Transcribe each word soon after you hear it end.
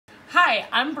Hi,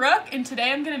 I'm Brooke, and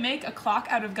today I'm going to make a clock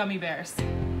out of gummy bears.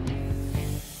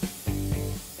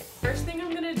 First thing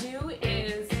I'm going to do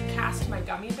is cast my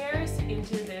gummy bears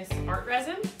into this art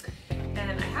resin.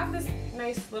 And I have this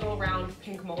nice little round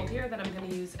pink mold here that I'm going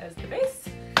to use as the base.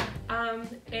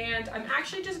 And I'm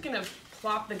actually just going to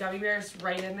plop the gummy bears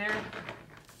right in there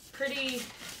pretty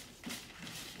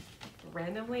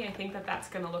randomly. I think that that's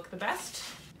going to look the best.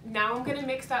 Now I'm going to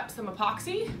mix up some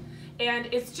epoxy, and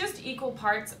it's just equal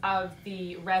parts of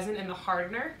the resin and the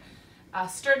hardener,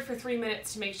 stirred for 3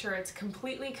 minutes to make sure it's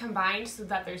completely combined so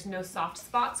that there's no soft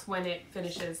spots when it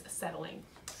finishes settling.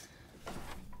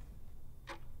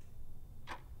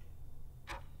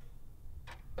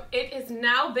 It has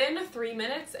now been 3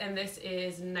 minutes and this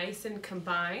is nice and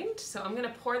combined. So I'm going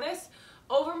to pour this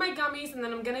over my gummies, and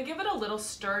then I'm going to give it a little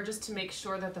stir just to make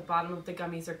sure that the bottom of the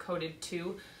gummies are coated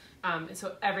too.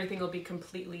 So everything will be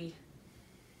completely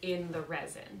in the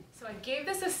resin. So I gave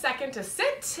this a second to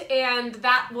sit, and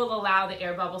that will allow the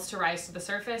air bubbles to rise to the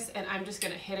surface, and I'm just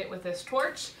going to hit it with this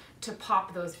torch to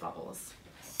pop those bubbles.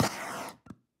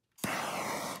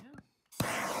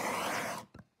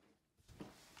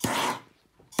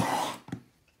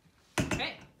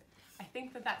 Okay, I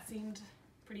think that seemed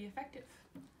pretty effective.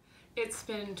 It's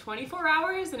been 24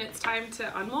 hours and it's time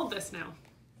to unmold this now.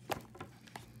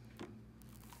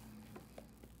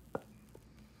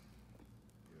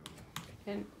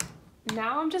 And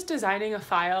now I'm just designing a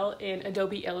file in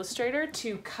Adobe Illustrator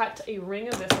to cut a ring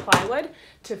of this plywood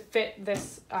to fit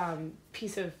this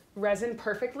piece of resin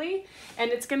perfectly. And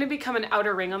it's going to become an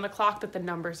outer ring on the clock that the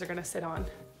numbers are going to sit on.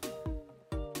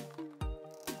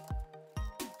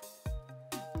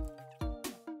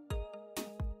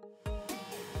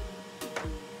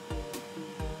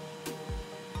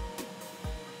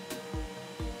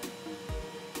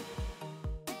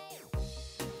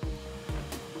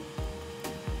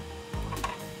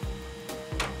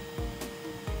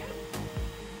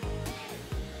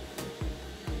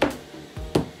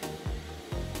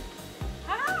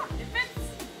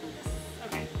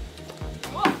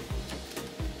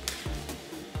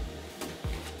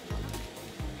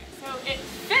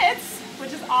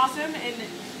 Awesome. And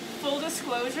full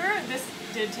disclosure, this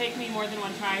did take me more than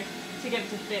one try to get it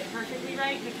to fit perfectly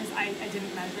right because I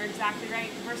didn't measure exactly right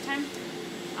the first time.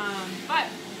 But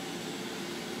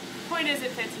point is,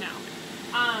 it fits now.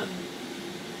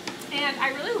 And I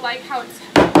really like how it's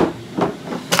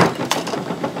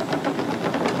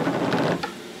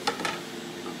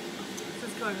this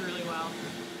is going really well.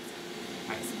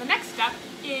 Alright, so the next step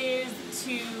is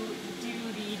to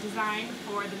do the design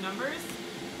for the numbers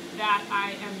that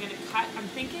I am going to cut. I'm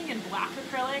thinking in black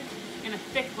acrylic, in a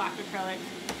thick black acrylic,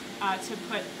 to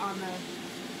put on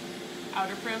the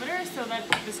outer perimeter so that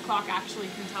this clock actually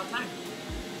can tell time.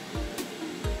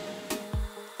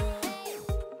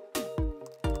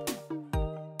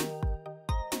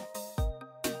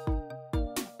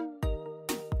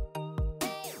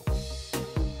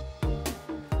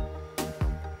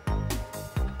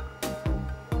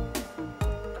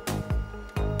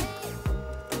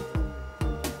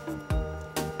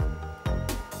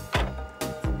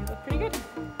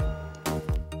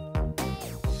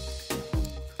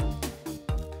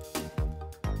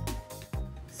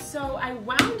 So I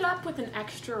wound up with an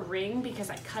extra ring because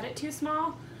I cut it too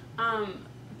small,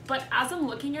 but as I'm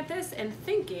looking at this and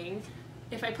thinking,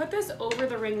 if I put this over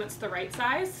the ring that's the right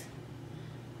size,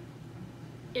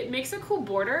 it makes a cool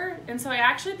border, and so I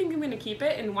actually think I'm going to keep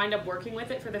it and wind up working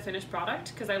with it for the finished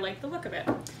product because I like the look of it.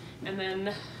 And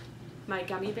then my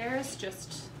gummy bears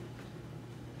just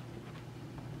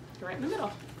go right in the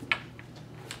middle.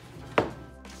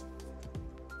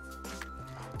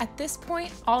 At this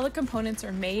point, all the components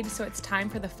are made, so it's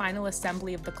time for the final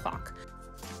assembly of the clock.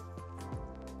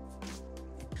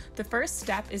 The first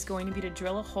step is going to be to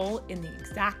drill a hole in the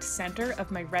exact center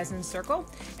of my resin circle,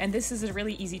 and this is a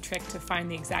really easy trick to find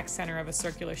the exact center of a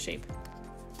circular shape.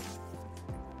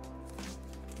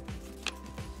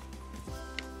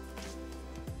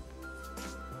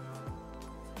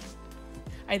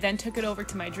 I then took it over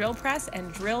to my drill press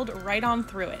and drilled right on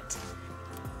through it.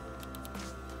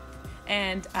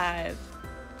 And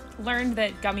learned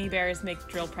that gummy bears make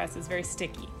drill presses very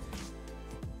sticky.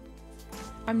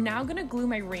 I'm now going to glue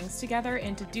my rings together,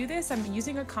 and to do this I'm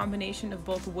using a combination of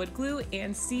both wood glue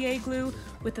and CA glue,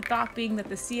 with the thought being that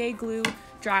the CA glue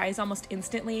dries almost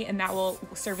instantly and that will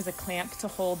serve as a clamp to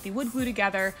hold the wood glue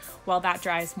together while that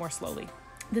dries more slowly.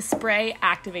 The spray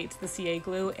activates the CA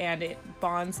glue and it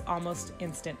bonds almost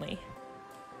instantly.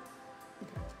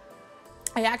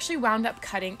 I actually wound up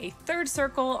cutting a third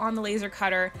circle on the laser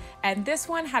cutter, and this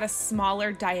one had a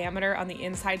smaller diameter on the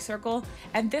inside circle,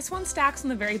 and this one stacks on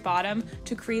the very bottom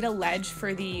to create a ledge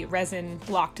for the resin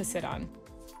block to sit on.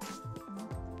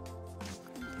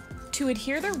 To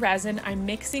adhere the resin, I'm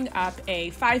mixing up a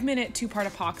 5-minute 2-part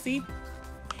epoxy,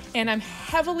 and I'm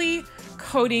heavily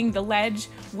coating the ledge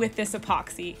with this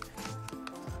epoxy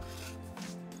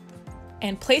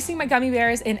and placing my gummy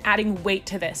bears and adding weight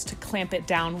to this to clamp it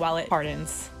down while it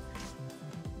hardens.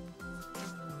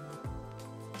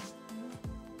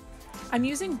 I'm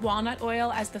using walnut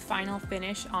oil as the final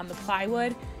finish on the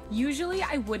plywood. Usually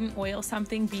I wouldn't oil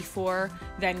something before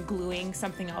then gluing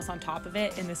something else on top of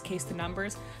it, in this case the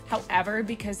numbers. However,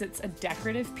 because it's a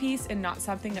decorative piece and not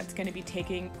something that's going to be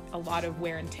taking a lot of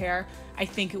wear and tear, I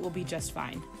think it will be just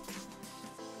fine.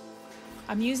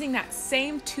 I'm using that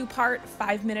same 2-part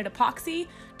 5-minute epoxy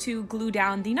to glue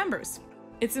down the numbers.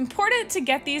 It's important to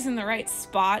get these in the right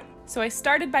spot, so I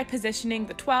started by positioning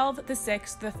the 12, the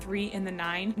 6, the 3, and the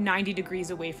 9 90 degrees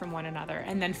away from one another,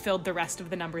 and then filled the rest of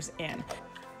the numbers in.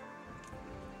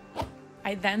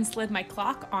 I then slid my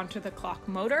clock onto the clock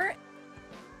motor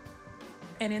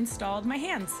and installed my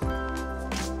hands.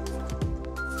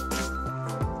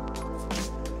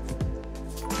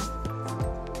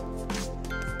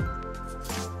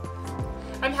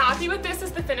 I'm happy with this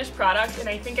as the finished product, and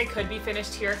I think I could be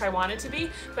finished here if I wanted to be,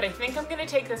 but I think I'm gonna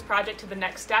take this project to the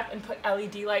next step and put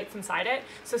LED lights inside it,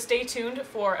 so stay tuned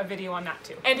for a video on that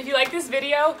too. And if you like this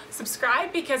video,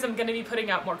 subscribe because I'm gonna be putting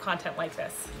out more content like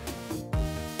this.